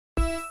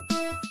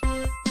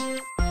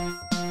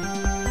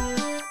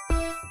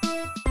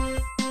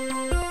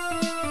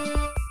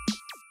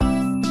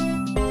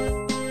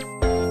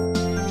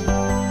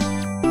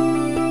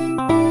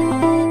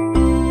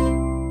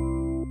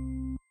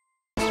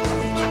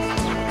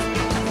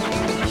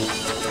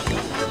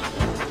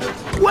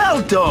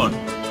Well done!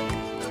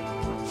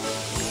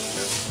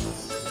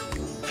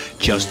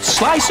 Just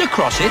slice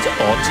across it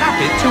or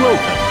tap it to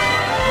open.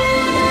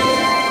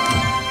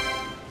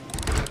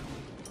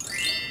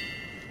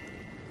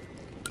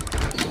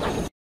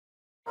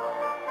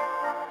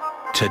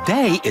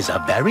 Today is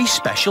a very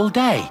special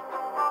day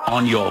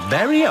on your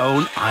very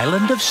own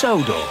Island of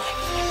Sodor.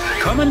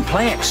 Come and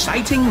play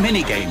exciting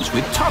mini-games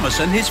with Thomas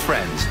and his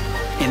friends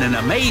in an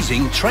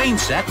amazing train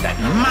set that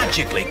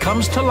magically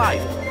comes to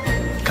life.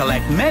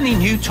 Collect many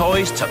new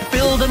toys to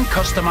build and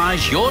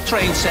customize your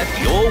train set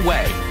your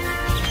way.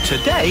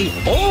 Today,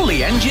 all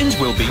the engines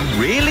will be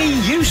really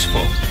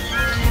useful.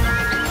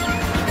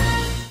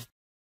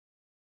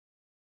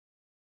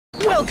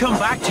 Welcome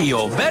back to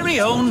your very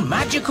own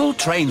magical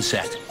train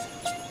set.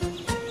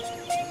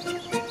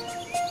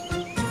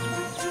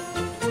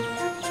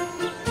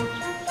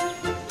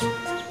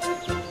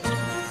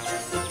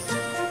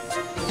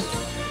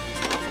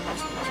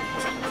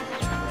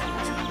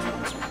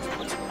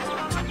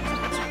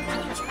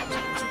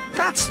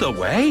 That's the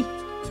way.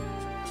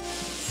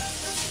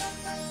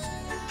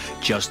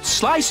 Just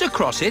slice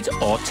across it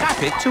or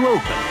tap it to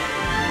open.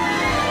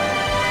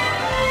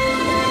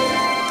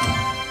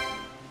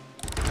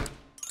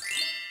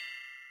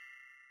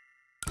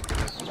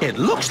 It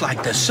looks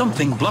like there's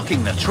something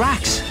blocking the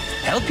tracks.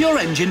 Help your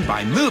engine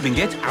by moving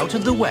it out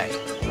of the way.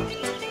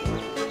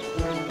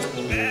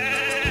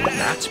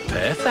 That's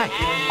perfect.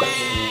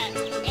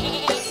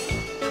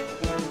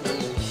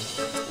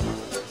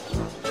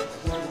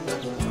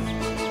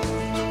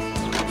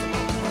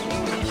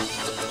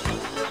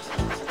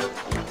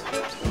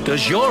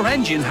 Does your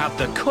engine have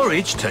the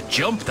courage to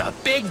jump the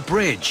big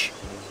bridge?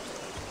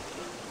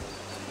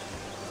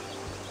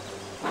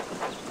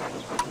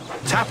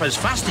 Tap as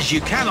fast as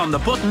you can on the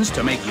buttons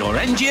to make your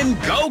engine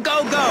go,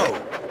 go, go!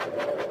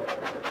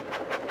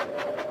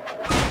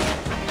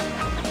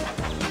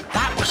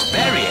 That was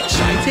very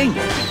exciting!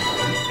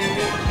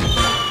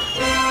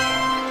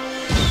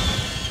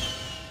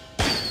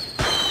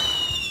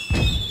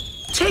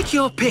 Take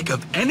your pick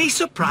of any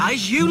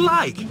surprise you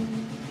like.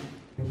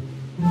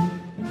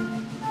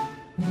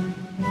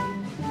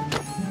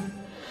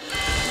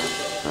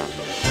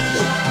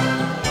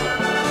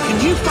 Can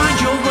you find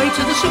your way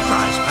to the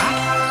surprise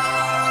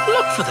pack?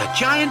 Look for the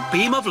giant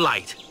beam of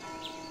light.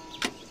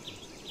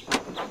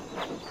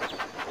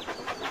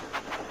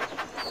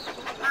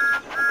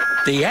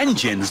 The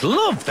engines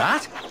love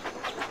that.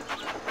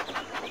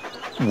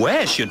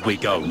 Where should we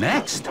go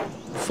next?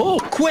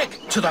 Quick,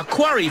 to the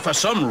quarry for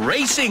some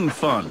racing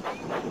fun.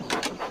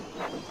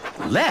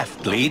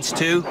 Left leads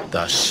to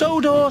the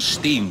Sodor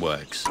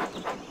Steamworks.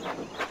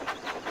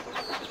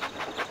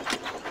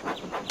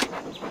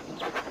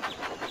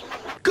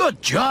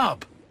 Good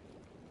job!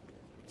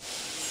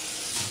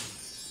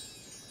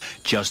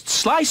 Just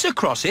slice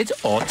across it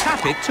or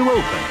tap it to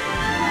open.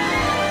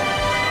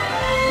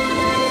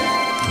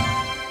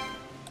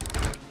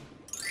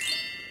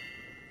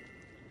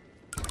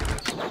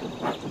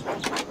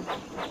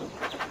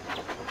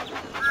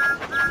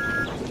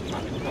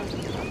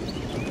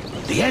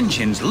 The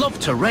engines love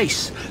to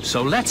race,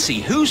 so let's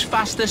see who's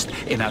fastest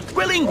in a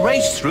thrilling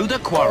race through the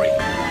quarry.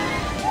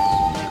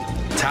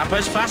 Tap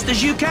as fast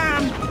as you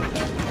can.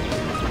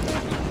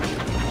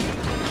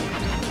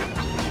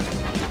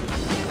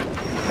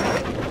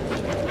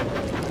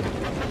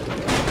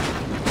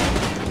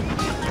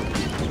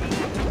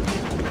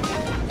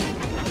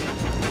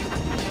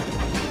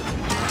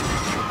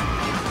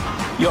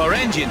 Your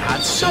engine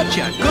had such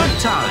a good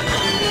time.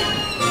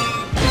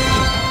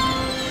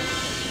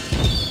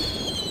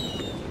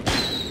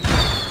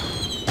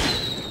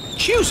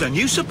 Choose a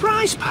new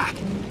surprise pack.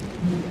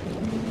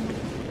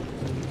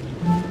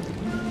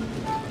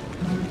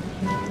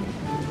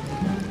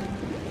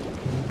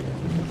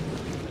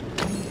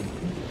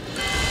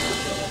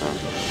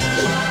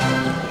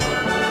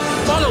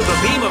 Follow the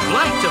beam of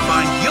light to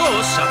find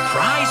your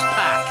surprise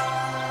pack.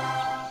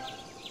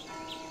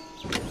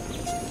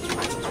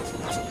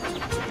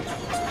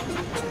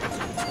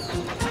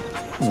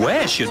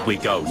 Where should we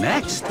go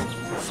next?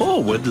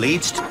 Forward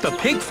leads to the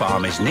pig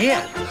farm is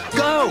near.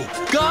 Go!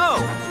 Go!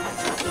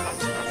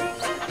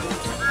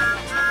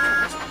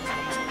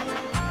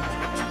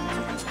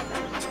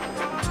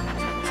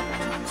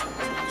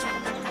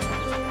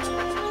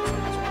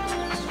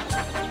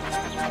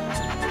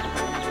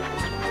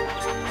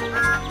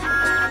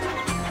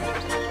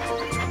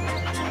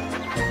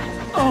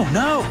 Oh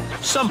no!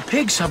 Some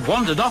pigs have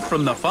wandered off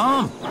from the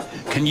farm.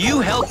 Can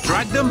you help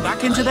drag them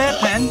back into their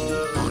pen?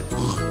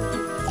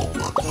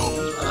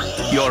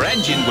 Your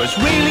engine was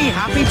really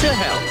happy to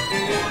help.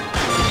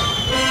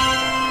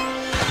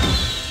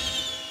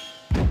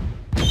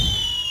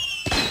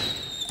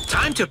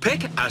 Time to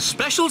pick a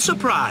special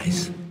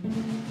surprise.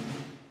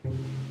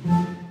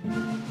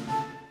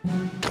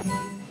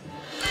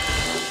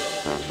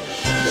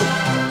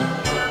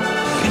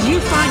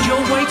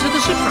 your way to the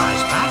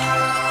surprise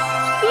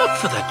pack? Look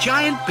for the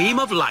giant beam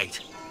of light.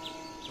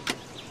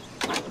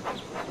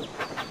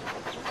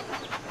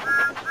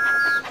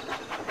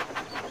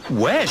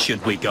 Where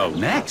should we go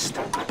next?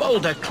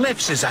 Boulder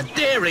Cliffs is a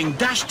daring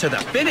dash to the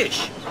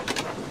finish.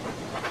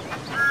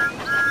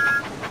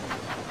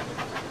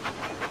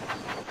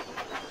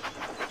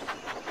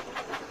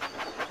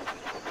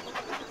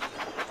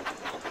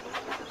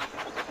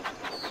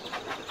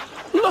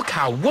 Look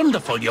how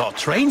wonderful your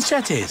train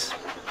set is.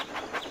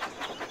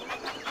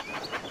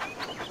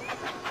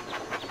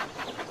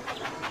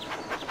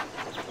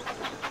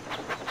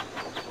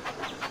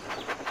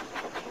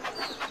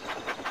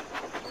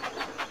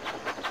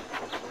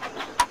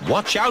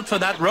 Watch out for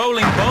that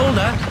rolling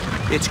boulder.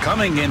 It's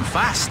coming in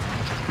fast.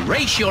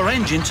 Race your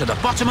engine to the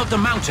bottom of the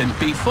mountain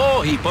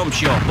before he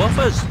bumps your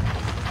buffers.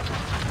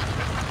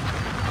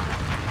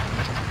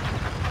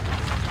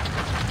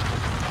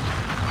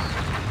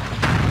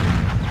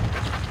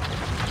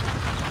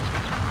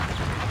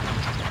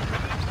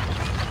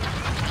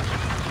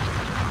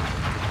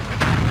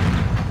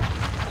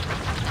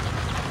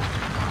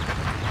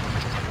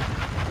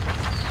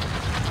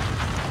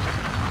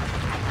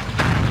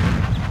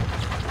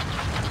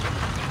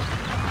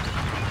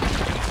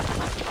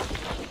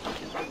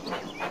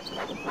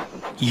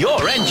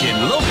 Your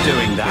engine loved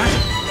doing that.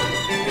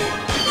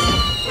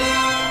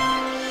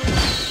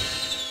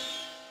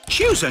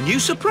 Choose a new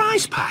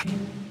surprise pack.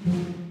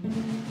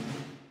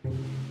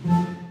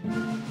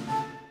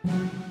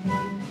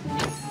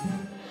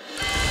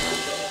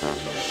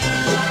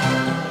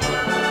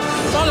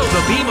 Follow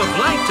the beam of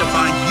light to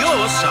find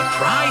your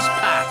surprise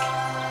pack.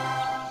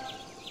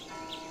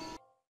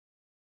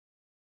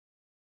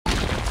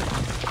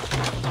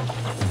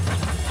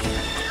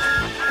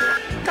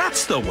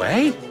 That's the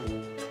way.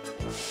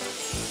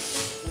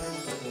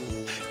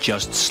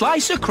 Just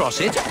slice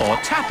across it or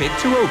tap it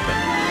to open.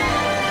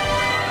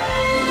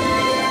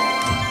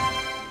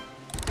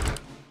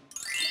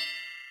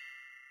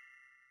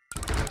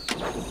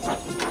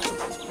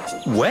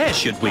 Where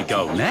should we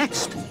go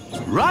next?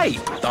 Right,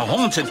 the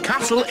haunted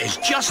castle is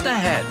just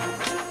ahead.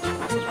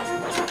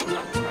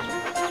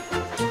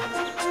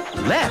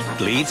 Left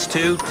leads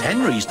to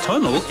Henry's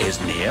Tunnel is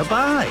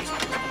nearby.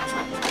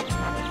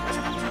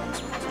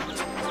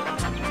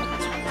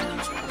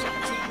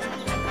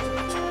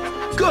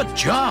 Good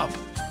job!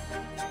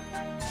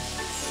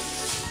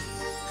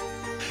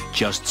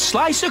 Just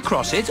slice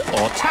across it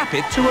or tap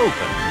it to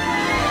open.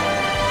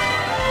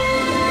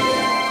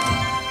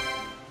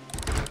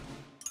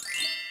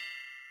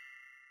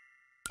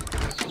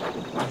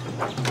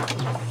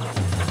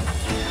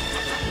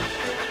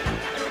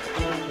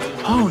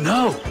 Oh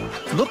no!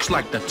 Looks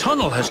like the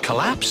tunnel has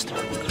collapsed.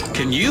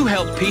 Can you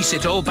help piece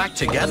it all back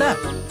together?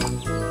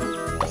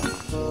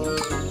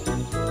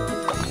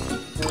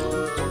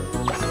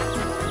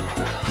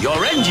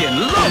 Your engine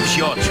loves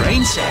your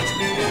train set.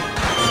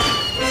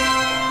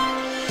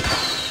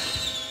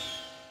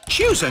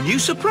 Choose a new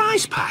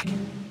surprise pack.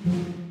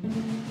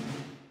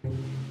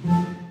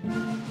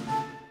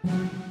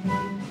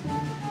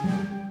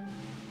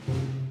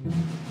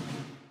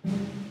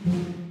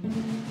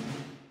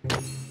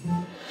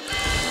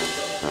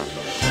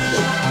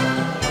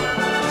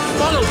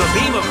 Follow the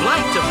beam of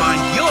light to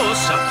find your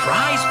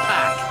surprise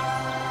pack.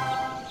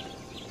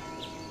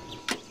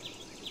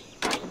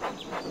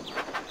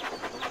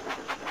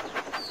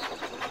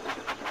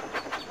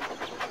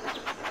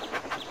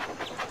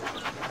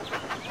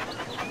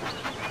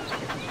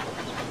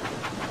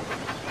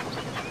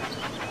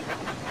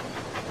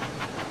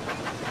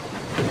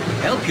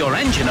 Help your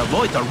engine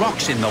avoid the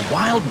rocks in the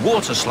wild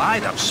water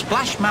slide of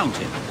Splash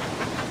Mountain.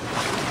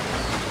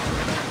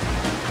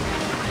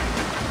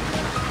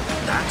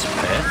 That's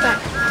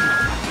perfect.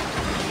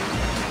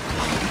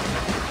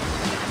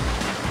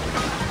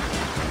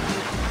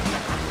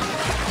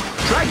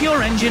 Drag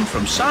your engine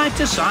from side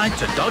to side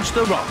to dodge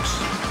the rocks.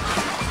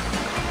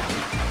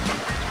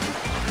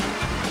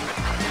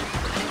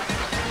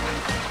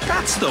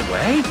 That's the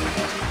way.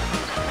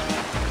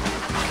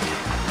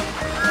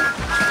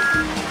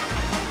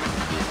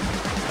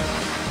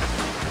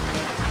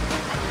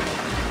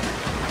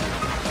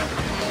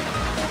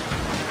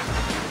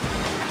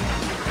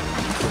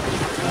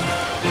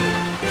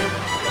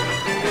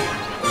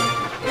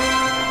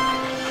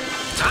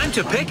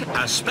 To pick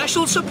a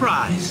special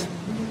surprise.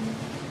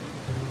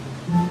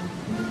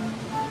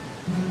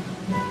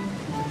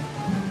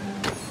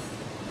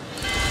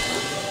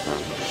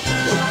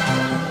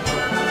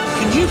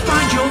 Can you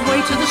find your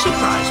way to the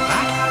surprise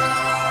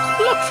pack?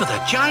 Look for the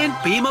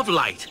giant beam of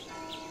light.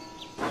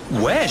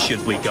 Where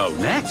should we go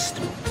next?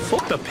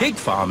 The pig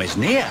farm is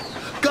near.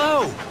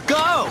 Go!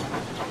 Go!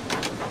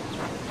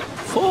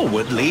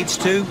 Forward leads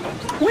to...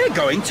 We're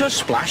going to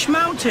Splash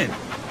Mountain.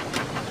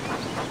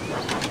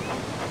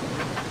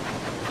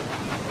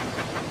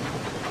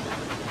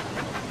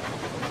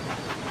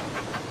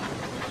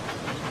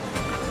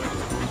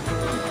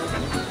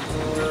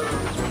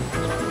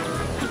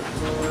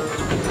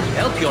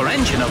 Help your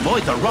engine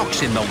avoid the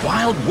rocks in the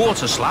wild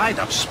water slide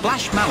of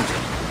Splash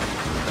Mountain.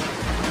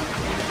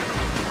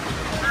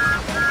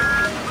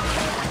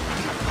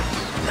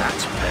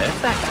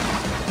 perfect.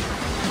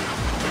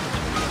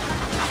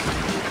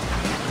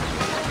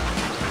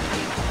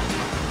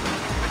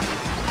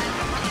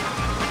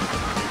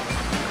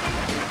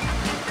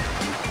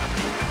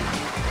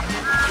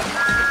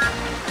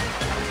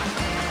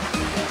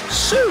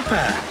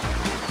 Super!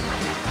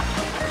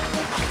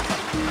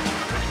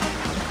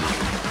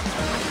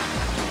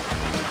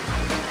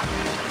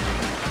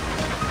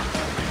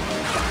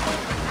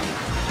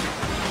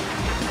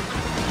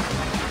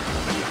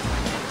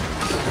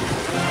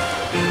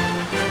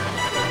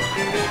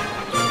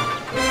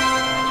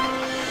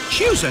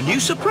 Choose a new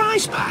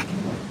surprise pack.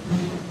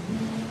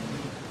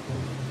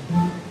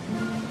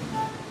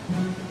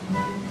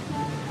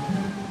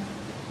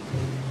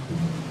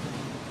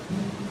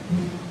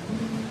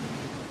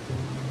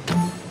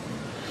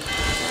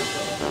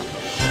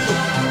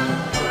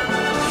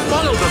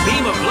 Follow the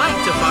beam of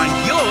light to find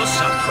your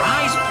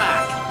surprise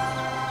pack.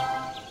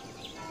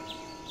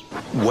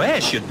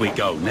 Where should we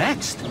go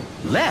next?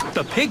 Left,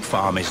 the pig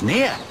farm is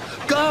near.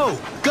 Go!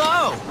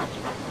 Go!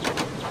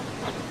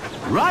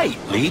 Right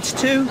leads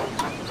to...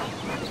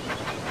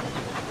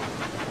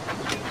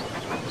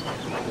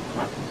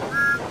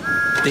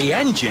 The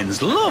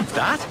engines love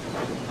that.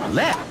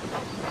 Left.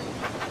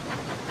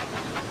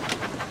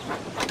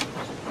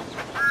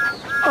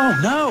 Oh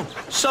no!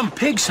 Some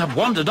pigs have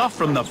wandered off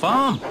from the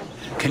farm.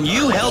 Can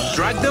you help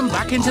drag them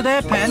back into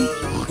their pen?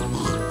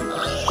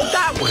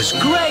 That was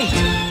great!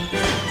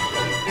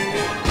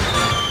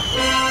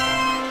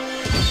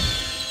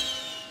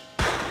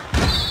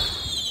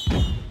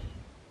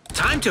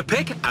 Time to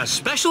pick a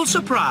special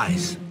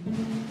surprise.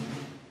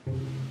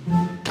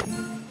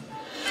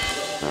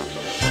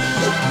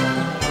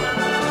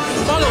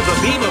 Follow the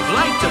beam of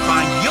light to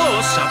find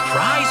your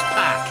surprise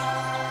pack.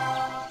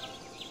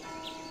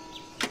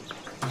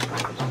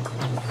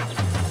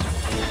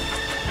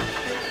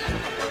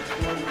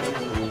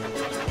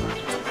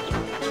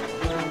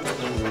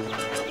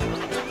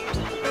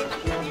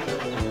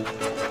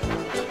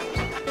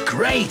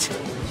 Great!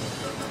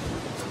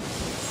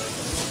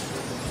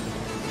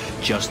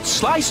 Just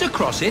slice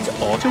across it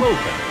or to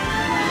open.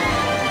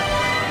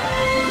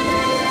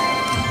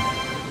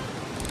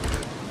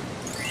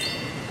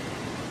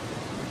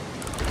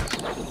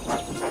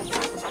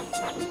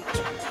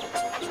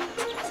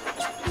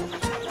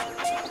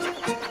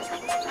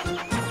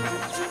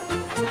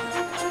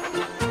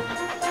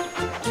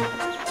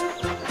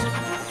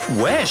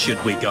 Where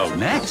should we go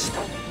next?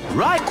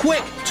 Right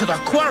quick to the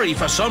quarry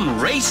for some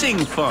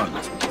racing fun.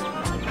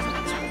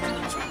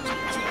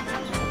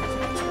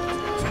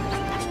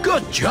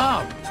 Good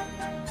job!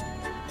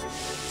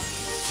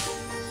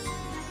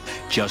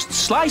 Just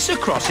slice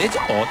across it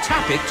or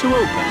tap it to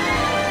open.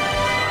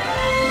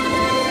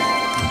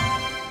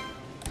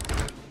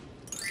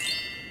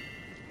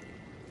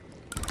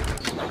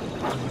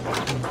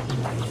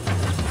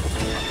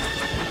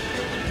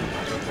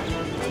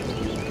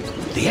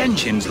 The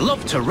engines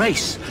love to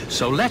race,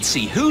 so let's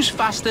see who's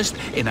fastest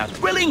in a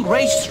thrilling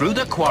race through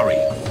the quarry.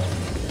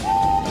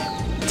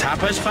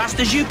 Tap as fast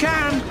as you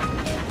can.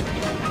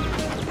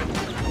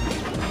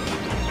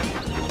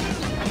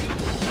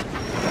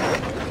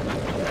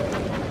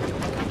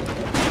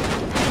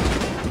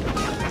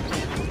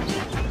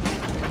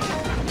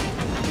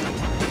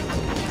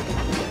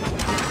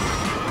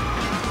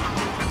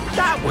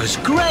 That was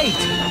great!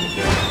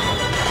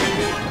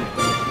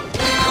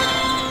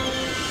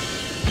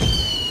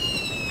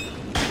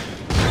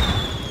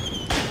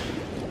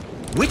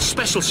 Which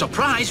special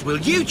surprise will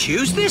you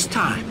choose this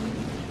time?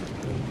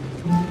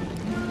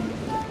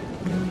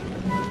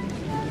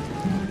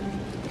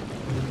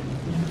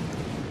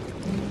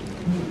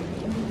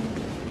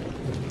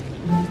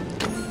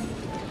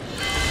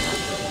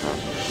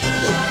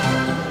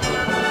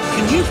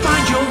 Can you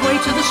find your way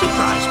to the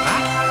surprise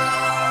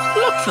pack?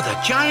 Look for the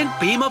giant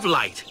beam of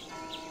light.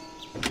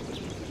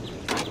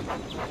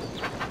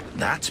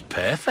 That's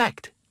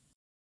perfect.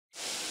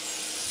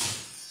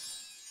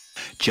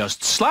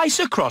 Just slice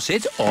across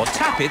it or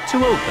tap it to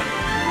open.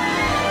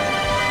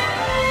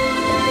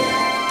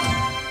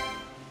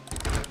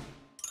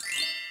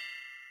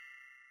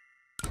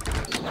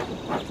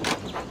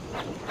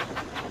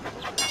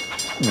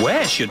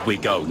 Where should we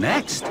go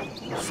next?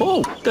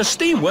 Full. The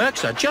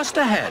steamworks are just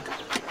ahead.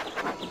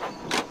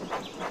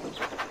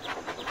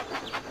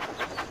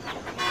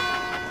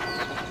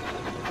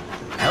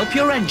 Help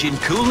your engine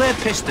cool their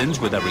pistons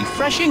with a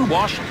refreshing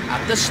wash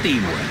at the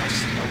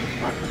steamworks.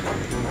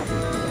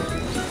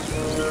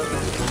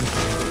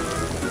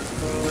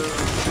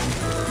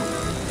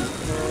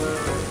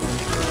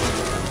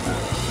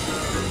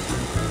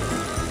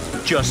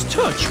 Just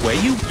touch where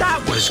you...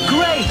 That was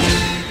great!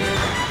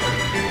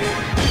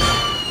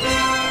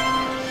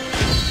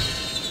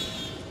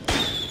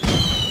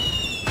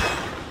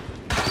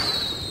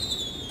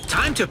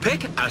 Time to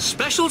pick a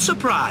special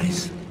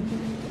surprise.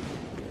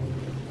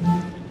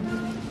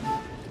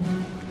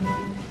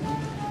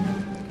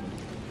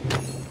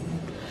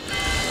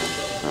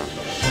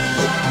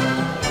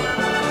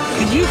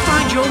 Can you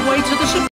find your way to the surprise?